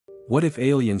What if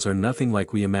aliens are nothing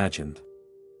like we imagined?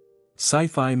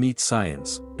 Sci-fi meets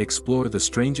science, explore the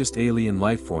strangest alien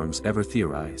lifeforms ever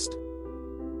theorized.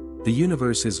 The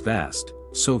universe is vast,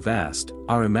 so vast,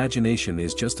 our imagination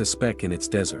is just a speck in its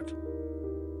desert.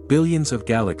 Billions of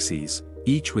galaxies,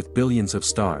 each with billions of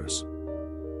stars.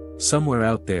 Somewhere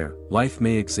out there, life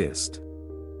may exist.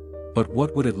 But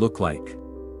what would it look like?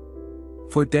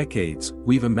 For decades,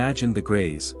 we've imagined the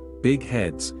greys, big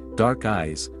heads, dark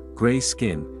eyes, gray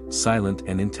skin, silent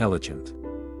and intelligent.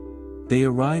 They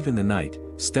arrive in the night,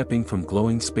 stepping from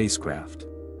glowing spacecraft.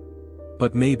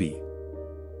 But maybe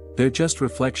they're just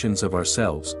reflections of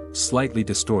ourselves, slightly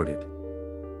distorted.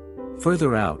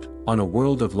 Further out, on a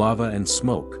world of lava and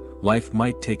smoke, life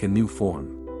might take a new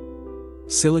form.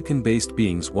 Silicon-based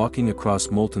beings walking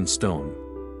across molten stone.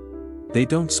 They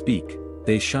don't speak,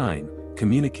 they shine,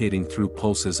 communicating through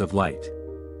pulses of light.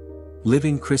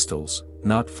 Living crystals,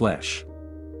 not flesh.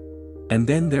 And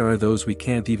then there are those we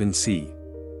can't even see.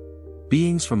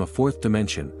 Beings from a fourth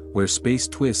dimension, where space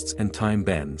twists and time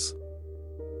bends.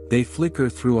 They flicker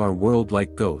through our world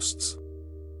like ghosts.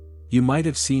 You might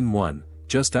have seen one,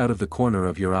 just out of the corner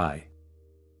of your eye.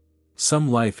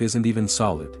 Some life isn't even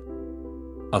solid.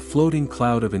 A floating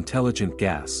cloud of intelligent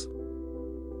gas.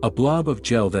 A blob of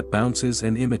gel that bounces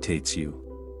and imitates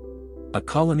you. A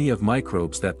colony of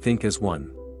microbes that think as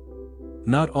one.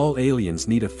 Not all aliens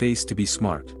need a face to be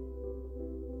smart.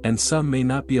 And some may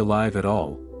not be alive at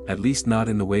all, at least not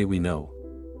in the way we know.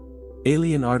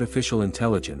 Alien artificial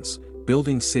intelligence,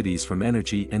 building cities from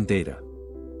energy and data.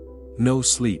 No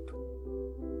sleep.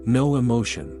 No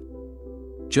emotion.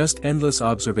 Just endless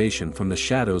observation from the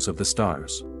shadows of the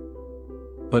stars.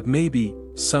 But maybe,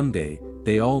 someday,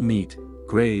 they all meet,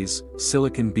 greys,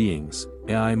 silicon beings,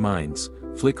 AI minds,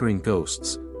 flickering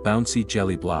ghosts, bouncy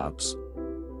jelly blobs.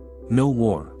 No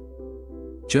war.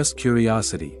 Just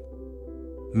curiosity.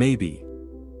 Maybe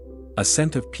a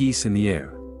scent of peace in the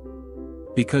air.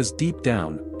 Because deep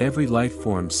down, every life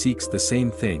form seeks the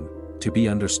same thing, to be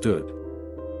understood.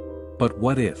 But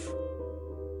what if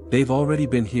they've already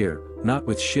been here, not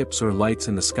with ships or lights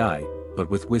in the sky, but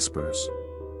with whispers?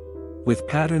 With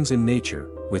patterns in nature,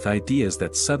 with ideas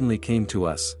that suddenly came to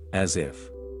us, as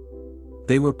if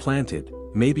they were planted.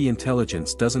 Maybe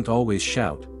intelligence doesn't always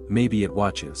shout, maybe it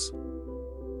watches.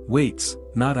 Waits,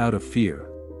 not out of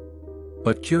fear,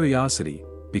 but curiosity,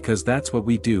 because that's what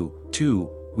we do, too.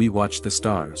 We watch the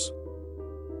stars.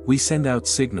 We send out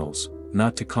signals,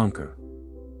 not to conquer,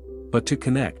 but to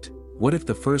connect. What if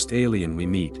the first alien we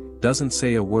meet doesn't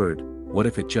say a word? What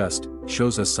if it just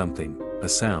shows us something, a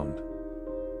sound,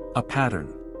 a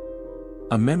pattern,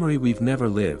 a memory we've never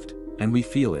lived, and we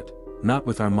feel it, not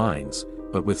with our minds,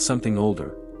 but with something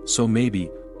older? So maybe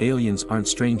aliens aren't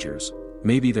strangers,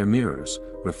 maybe they're mirrors,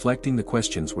 reflecting the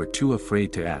questions we're too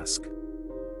afraid to ask.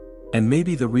 And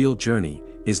maybe the real journey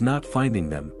is not finding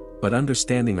them, but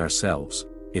understanding ourselves.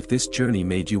 If this journey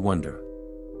made you wonder,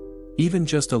 even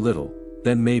just a little,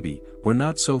 then maybe we're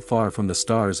not so far from the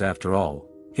stars after all.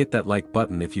 Hit that like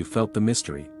button if you felt the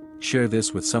mystery, share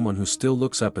this with someone who still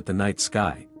looks up at the night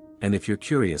sky, and if you're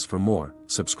curious for more,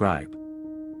 subscribe.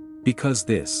 Because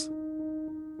this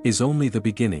is only the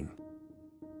beginning.